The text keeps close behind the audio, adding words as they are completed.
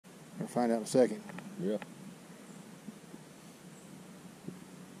We'll find out in a second. Yeah.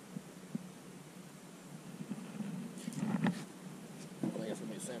 I think it's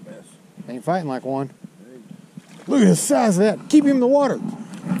gonna be a sandbass. Ain't fighting like one. Look at the size of that. Keep him in the water.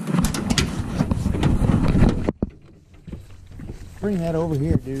 Bring that over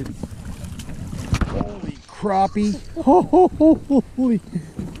here, dude. Holy crappie. Holy.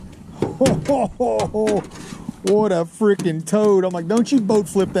 What a freaking toad. I'm like, don't you boat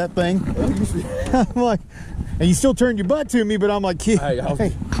flip that thing. I'm like, and you still turned your butt to me, but I'm like,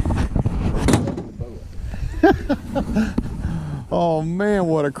 hey. Oh man,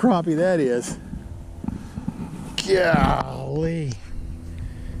 what a crappie that is. Golly.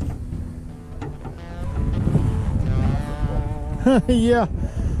 Yeah,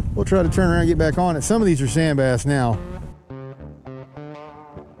 we'll try to turn around and get back on it. Some of these are sandbass now.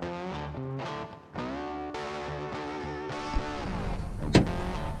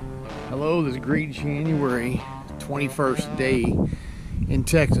 Hello, this is great January 21st day in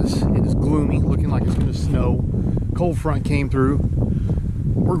Texas. It is gloomy, looking like it's going to snow. Cold front came through.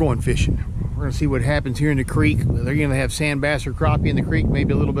 We're going fishing. We're going to see what happens here in the creek. They're going to have sandbass or crappie in the creek,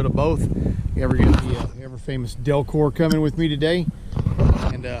 maybe a little bit of both. You ever get the ever famous Decore coming with me today.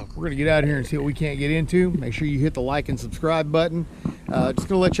 And we're going to get out here and see what we can't get into. Make sure you hit the like and subscribe button. Just going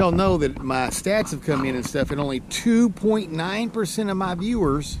to let y'all know that my stats have come in and stuff, and only 2.9% of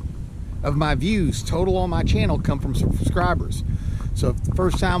my views total on my channel come from subscribers. So if the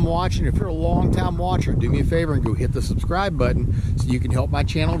first time watching, if you're a long time watcher, do me a favor and go hit the subscribe button so you can help my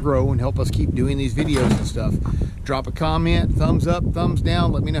channel grow and help us keep doing these videos and stuff. Drop a comment, thumbs up, thumbs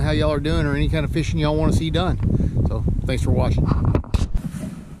down, let me know how y'all are doing or any kind of fishing y'all want to see done. So thanks for watching.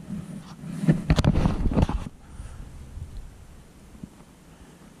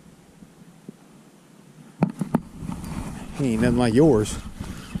 He ain't nothing like yours.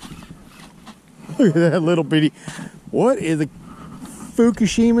 Look at that little bitty. What is a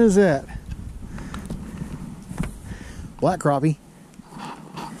Fukushima is that? Black crappie.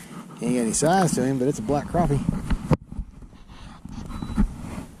 He ain't got any size to him, but it's a black crappie.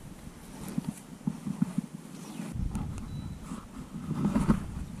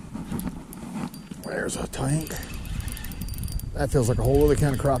 There's a tank. That feels like a whole other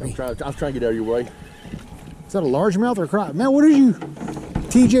kind of crappie. I was trying to get out of your way. Is that a largemouth or a crappie? Man, what are you?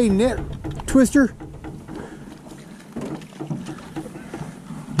 TJ net twister?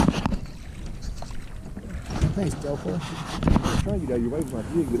 Thanks, Decore. I was trying to get out of your way with my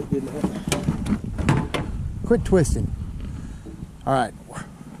jig, but it didn't happen. Quit twisting. All right.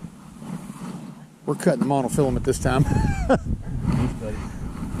 We're cutting the monofilament this time.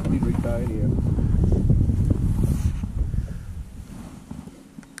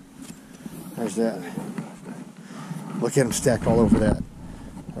 There's that. Look at them stacked all over that.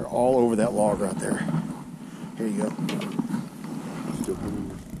 They're all over that log right there. Here you go.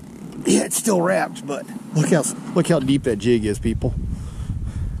 Yeah, it's still wrapped, but look how deep that jig is, people.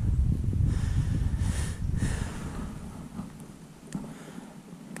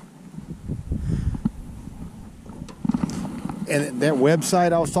 And that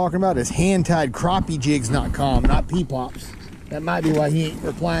website I was talking about is handtiedcrappiejigs.com, not P-Pops. That might be why he ain't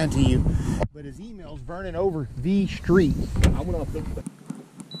replying to you. But his email's burning over the street. I went off the...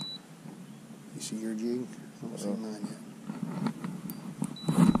 You see your jig? I don't see mine yet.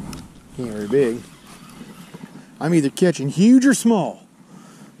 He ain't very big. I'm either catching huge or small.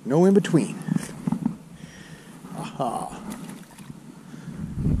 No in between. Aha.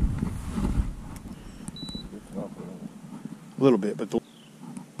 A little bit, but the...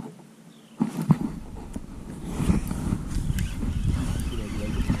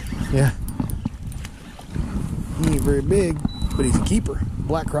 Yeah. He ain't very big, but he's a keeper.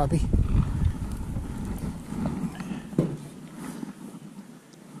 Black crappie.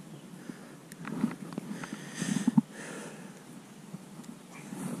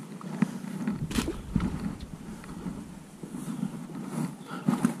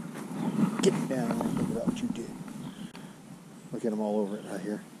 Get down and think about what you did. Look at them all over it right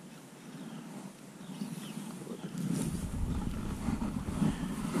here.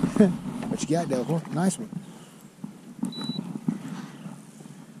 What you got, Decore? Nice one.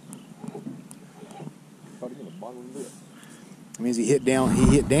 That means he hit down. He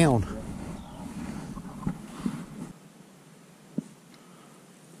hit down.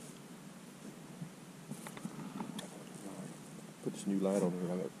 Put this new light on here.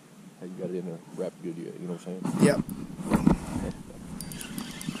 How you got it in there wrapped good yet? You know what I'm saying? Yep.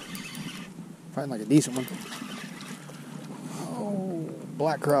 Fighting like a decent one. Oh,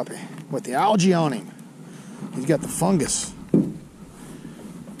 black crappie with the algae on him. He's got the fungus.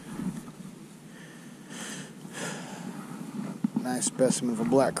 Nice specimen of a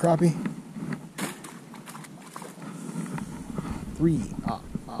black crappie. 3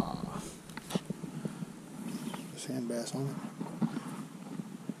 sandbass on it.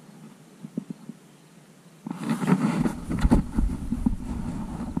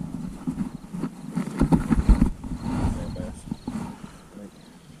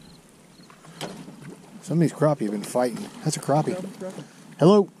 Some of these crappie have been fighting. That's a crappie.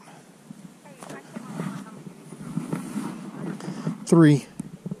 Hello. 3.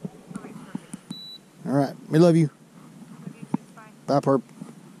 All right. We love you. Bye, perp.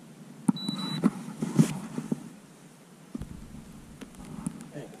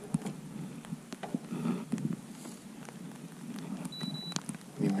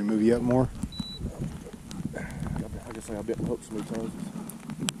 Need me to move you up more? I guess I've been hooked so many times.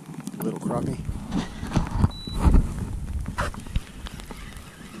 Little crappie.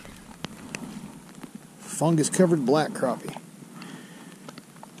 Fungus covered black crappie.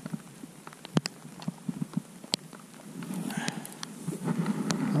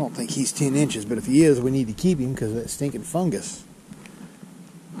 I don't think he's 10 inches, but if he is, we need to keep him because of that stinking fungus.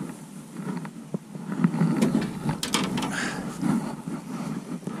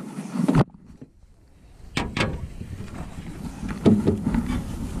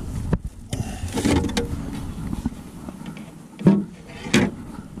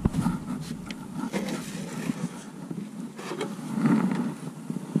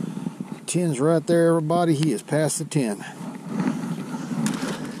 Ten's right there, everybody. He is past the 10.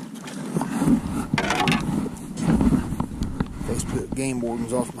 Facebook game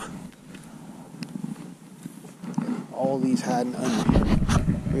wardens off my. All these hiding under here.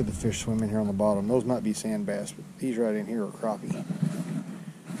 Look at the fish swimming here on the bottom. Those might be sandbass, but these right in here are crappie.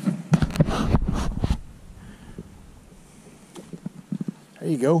 There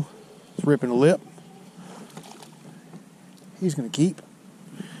you go. It's ripping a lip. He's going to keep.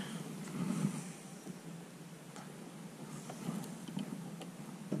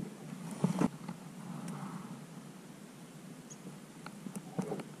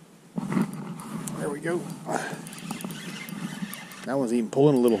 There we go. That one's even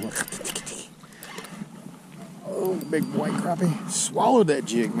pulling a little. Oh, big white crappie. Swallowed that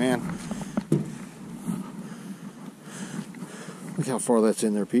jig, man. Look how far that's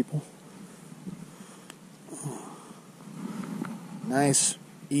in there, people. Nice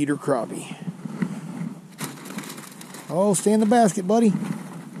eater crappie. Oh, stay in the basket, buddy.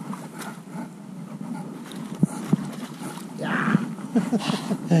 Yeah.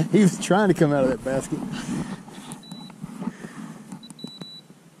 He was trying to come out of that basket.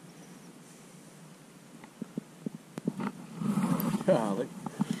 Golly.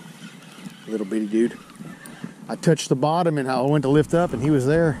 Little bitty dude. I touched the bottom and I went to lift up and he was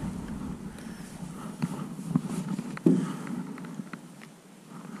there.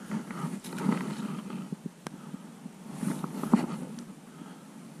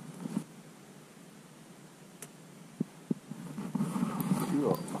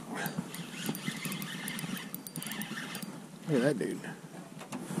 Look at that dude.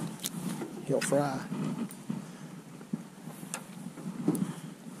 He'll fry.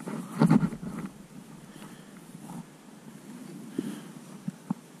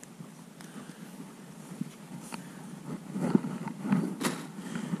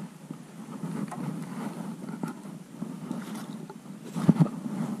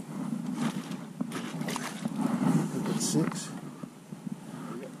 That's 6.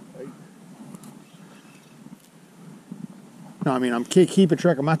 No, I mean, I'm keeping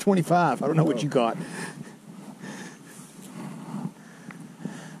track of my 25. I don't know what you got.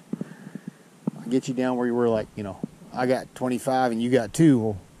 I'll get you down where you were, like, you know, I got 25 and you got 2.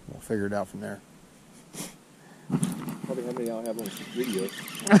 We'll figure it out from there. Probably how many I'll have on video.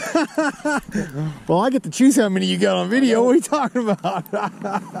 Well, I get to choose how many you got on video. What are you talking about?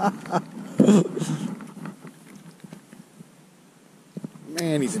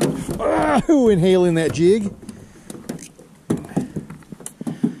 Man, he's inhaling that jig.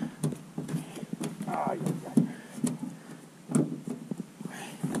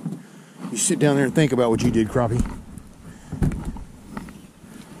 You sit down there and think about what you did, crappie.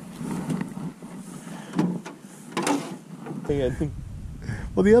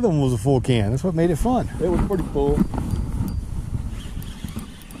 Well, the other one was a full can. That's what made it fun. It was pretty full.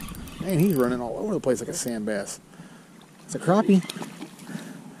 Man, he's running all over the place like a sandbass. It's a crappie.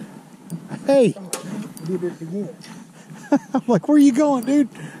 Hey! Did it again. I'm like, where are you going, dude?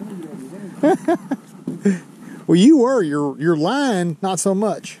 Well, you were. Your line, not so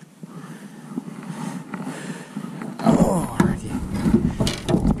much. Oh, alrighty.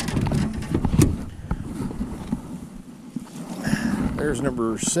 There's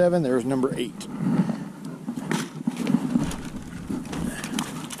number 7. There's number 8.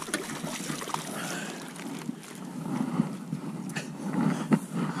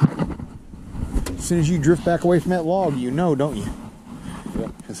 As soon as you drift back away from that log, you know, don't you? Yeah.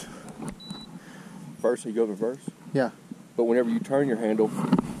 First, he goes reverse. Yeah. But whenever you turn your handle,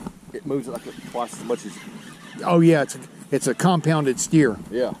 it moves like twice as much as. Oh yeah, it's a compounded steer.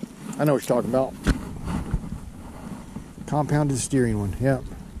 Yeah. I know what you're talking about. Compounded steering one. Yep.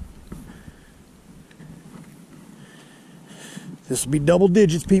 This will be double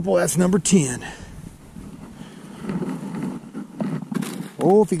digits, people. That's number 10.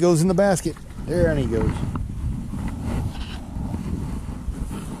 Oh, if he goes in the basket. There, and he goes.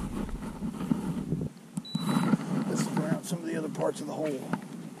 Let's look around some of the other parts of the hole.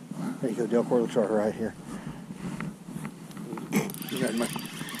 There you go, Decore. Let's try right here.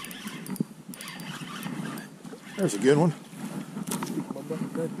 There's a good one.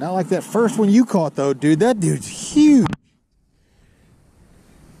 Not like that first one you caught, though, dude. That dude's huge.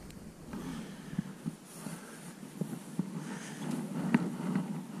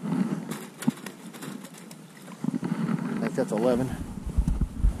 I think that's 11.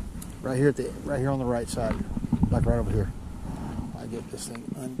 Right here on the right side, like right over here. I get this thing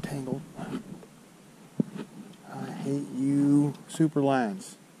untangled. I hate you, super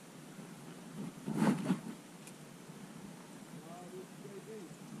lines.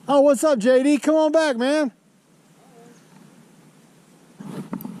 Oh, what's up, JD? Come on back, man.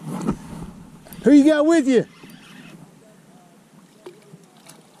 Who you got with you?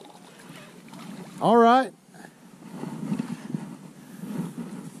 All right.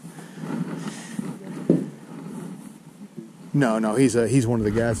 No, he's one of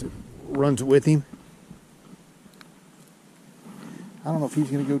the guys that runs with him. I don't know if he's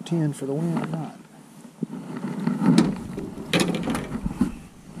going to go 10 for the win or not.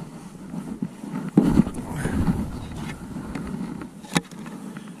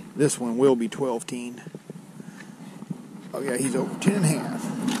 This one will be 12-teen. Oh yeah, he's over 10 and a half.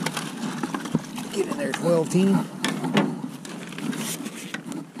 Get in there, 12-teen.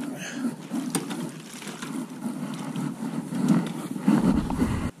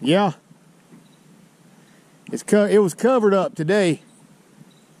 Yeah. It was covered up today.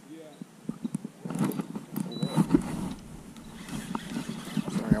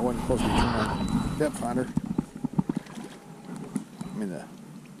 Sorry, I wasn't supposed to be turning on depth finder.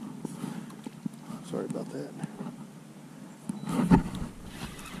 Sorry about that.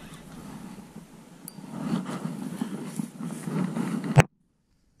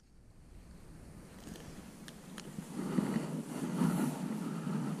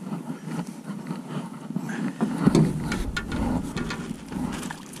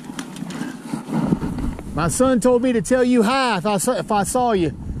 My son told me to tell you hi if I saw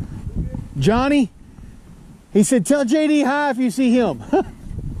you. Johnny, he said, tell JD hi if you see him.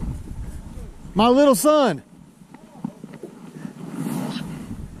 My little son.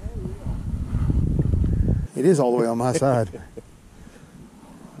 It is all the way on my side.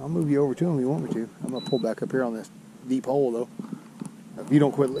 I'll move you over to him if you want me to. I'm gonna pull back up here on this deep hole though. If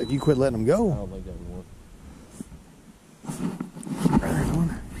you quit letting him go. I don't think that would work. There's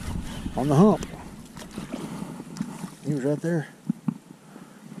one. On the hump. He was right there.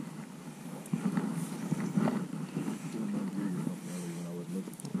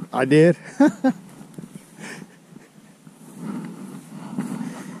 I did.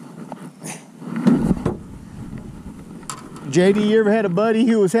 JD, you ever had a buddy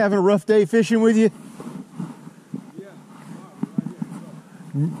who was having a rough day fishing with you? Yeah.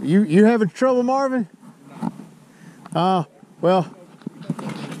 You having trouble, Marvin? No. Well,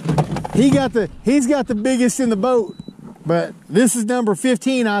 he's got the biggest in the boat, but this is number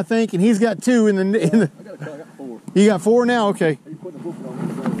 15, I think, and he's got 2 in the. I got 4. You got 4 now, okay.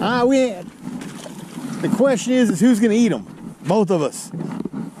 The question is who's going to eat them? Both of us.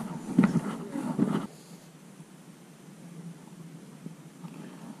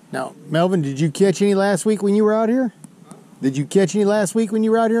 Now, Melvin, did you catch any last week when you were out here? Did you catch any last week when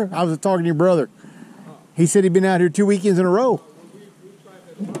you were out here? I was talking to your brother. He said he'd been out here 2 weekends in a row.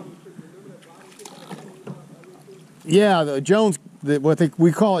 Yeah, the Jones,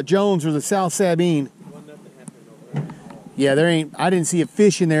 we call it Jones or the South Sabine. Yeah, I didn't see a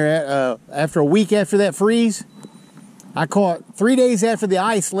fish in there after a week after that freeze. I caught 3 days after the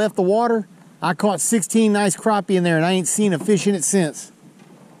ice left the water. I caught 16 nice crappie in there, and I ain't seen a fish in it since.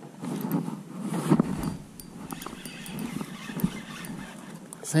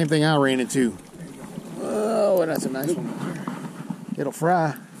 Same thing I ran into. Oh, that's a nice one. It'll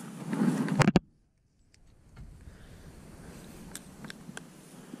fry.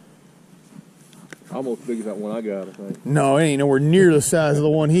 Almost big as that one I got, I think. No, it ain't nowhere near the size of the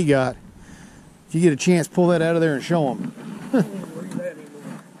one he got. If you get a chance, pull that out of there and show him.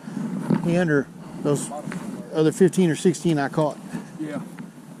 He under those other 15 or 16 I caught. Yeah.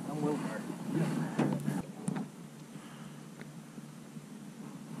 I'm a little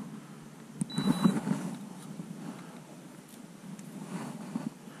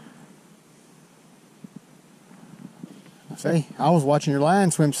tired. Say, I was watching your line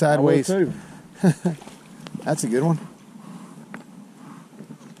swim sideways. I was too. That's a good one.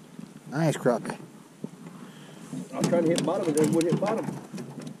 Nice crappie. I was trying to hit bottom and then wouldn't hit bottom.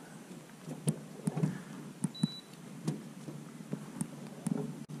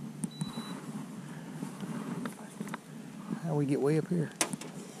 How do we get way up here?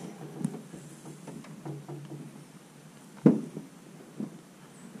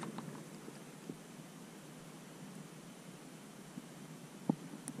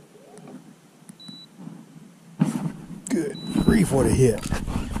 Good grief, what a hit.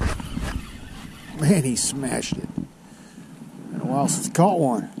 Man, he smashed it. Been a while since he caught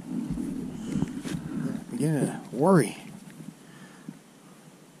one. Beginning to worry.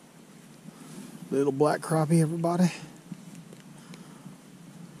 Little black crappie, everybody.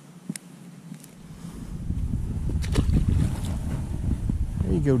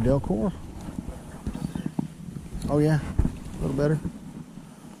 There you go, Decore. Oh yeah, a little better.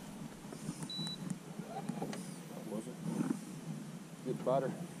 Was it? Good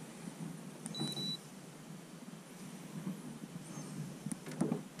fighter.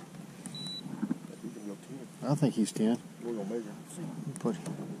 I think he's 10. We're gonna measure. Put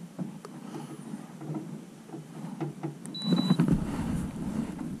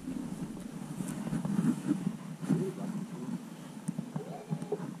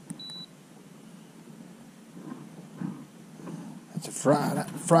That's a fry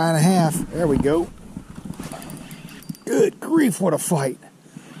and a half. There we go. Good grief, what a fight.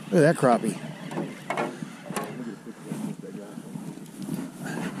 Look at that crappie.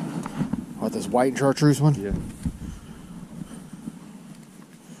 What, this white chartreuse one? Yeah.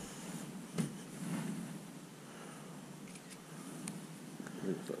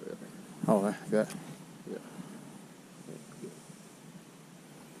 Oh, I got. Yeah.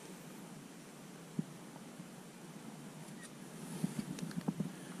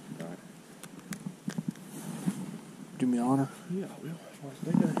 All right. Do me an honor. Yeah, well, that's why I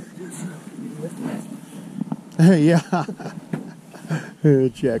stay Yeah.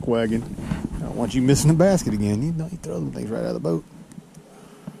 Jack wagon. I don't want you missing the basket again. You throw them things right out of the boat.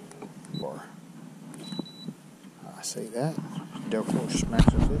 Or, I say that. Decore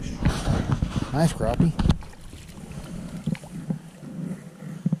smacks a fish. Nice crappie.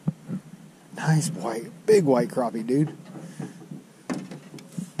 Nice white, big white crappie, dude.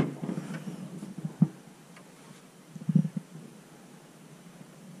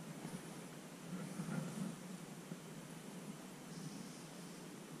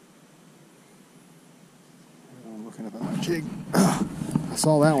 I'm looking up at my jig. I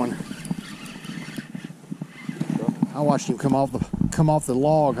saw that one. I watched him come off the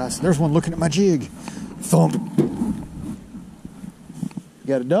log. I said, "There's one looking at my jig." Thump. You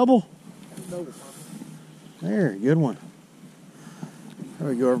got a double? There, good one. There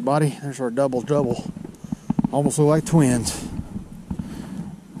we go, everybody. There's our double. Almost look like twins.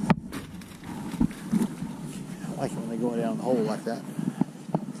 I like it when they go down the hole like that.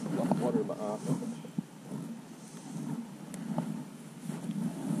 A lot of water in my eye.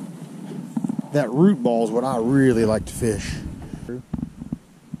 That root ball is what I really like to fish.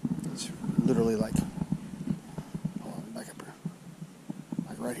 It's literally like, hold on, back up here,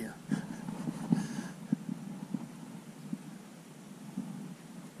 like right here.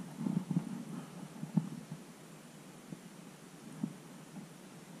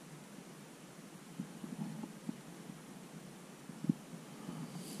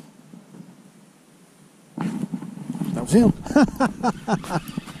 That was him.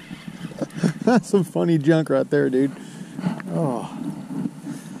 That's some funny junk right there, dude. Oh.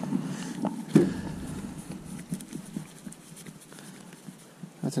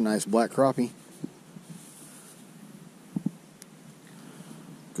 That's a nice black crappie.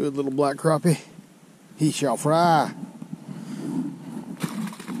 Good little black crappie. He shall fry.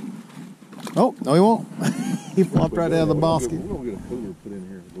 Oh, no he won't. He flopped right out of the basket. We're going to get a cooler put in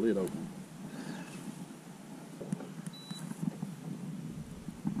here, the lid open.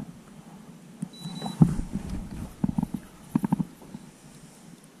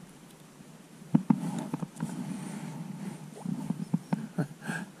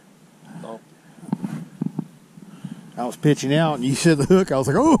 I was pitching out and you said the hook. I was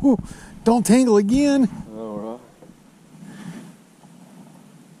like, oh, Don't tangle again. All right.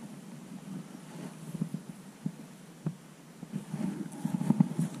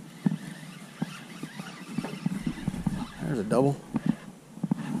 There's a double.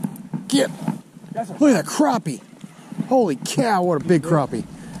 Get. Look at that crappie. Holy cow, what a big crappie.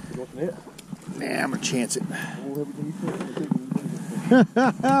 Nah, I'm gonna chance it.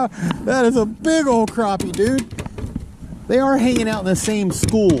 That is a big old crappie, dude. They are hanging out in the same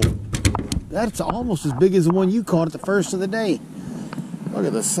school. That's almost as big as the one you caught at the first of the day. Look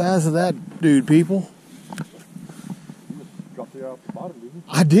at the size of that dude, people. Dropped it off the bottom, didn't you?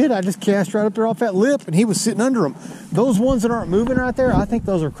 I did. I just cast right up there off that lip, and he was sitting under them. Those ones that aren't moving right there, I think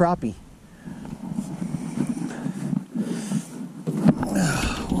those are crappie.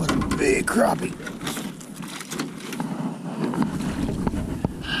 What a big crappie.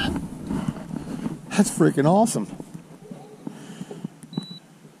 That's freaking awesome.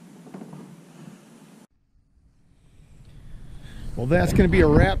 Well, that's going to be a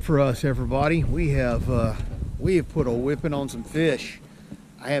wrap for us, everybody. We have put a whipping on some fish.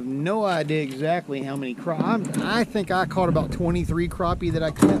 I have no idea exactly how many crappie. I think I caught about 23 crappie that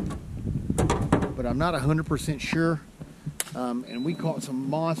I cut, but I'm not 100% sure. And we caught some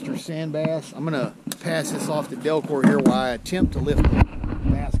monster sand bass. I'm going to pass this off to Decore here while I attempt to lift the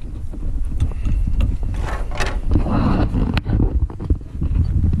basket.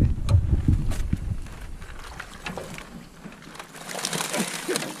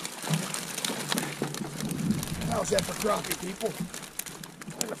 How's that for crappie, people?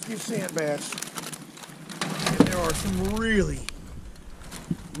 And a few sand bass. And there are some really,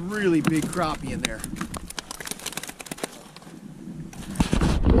 really big crappie in there.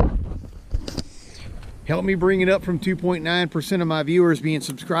 Help me bring it up from 2.9% of my viewers being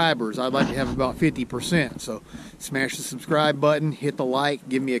subscribers. I'd like to have about 50%. So smash the subscribe button, hit the like,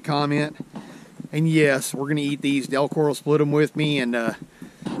 give me a comment. And yes, we're going to eat these. Decore will split them with me, and I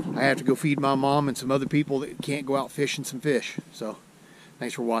have to go feed my mom and some other people that can't go out fishing some fish. So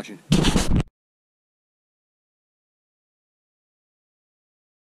thanks for watching.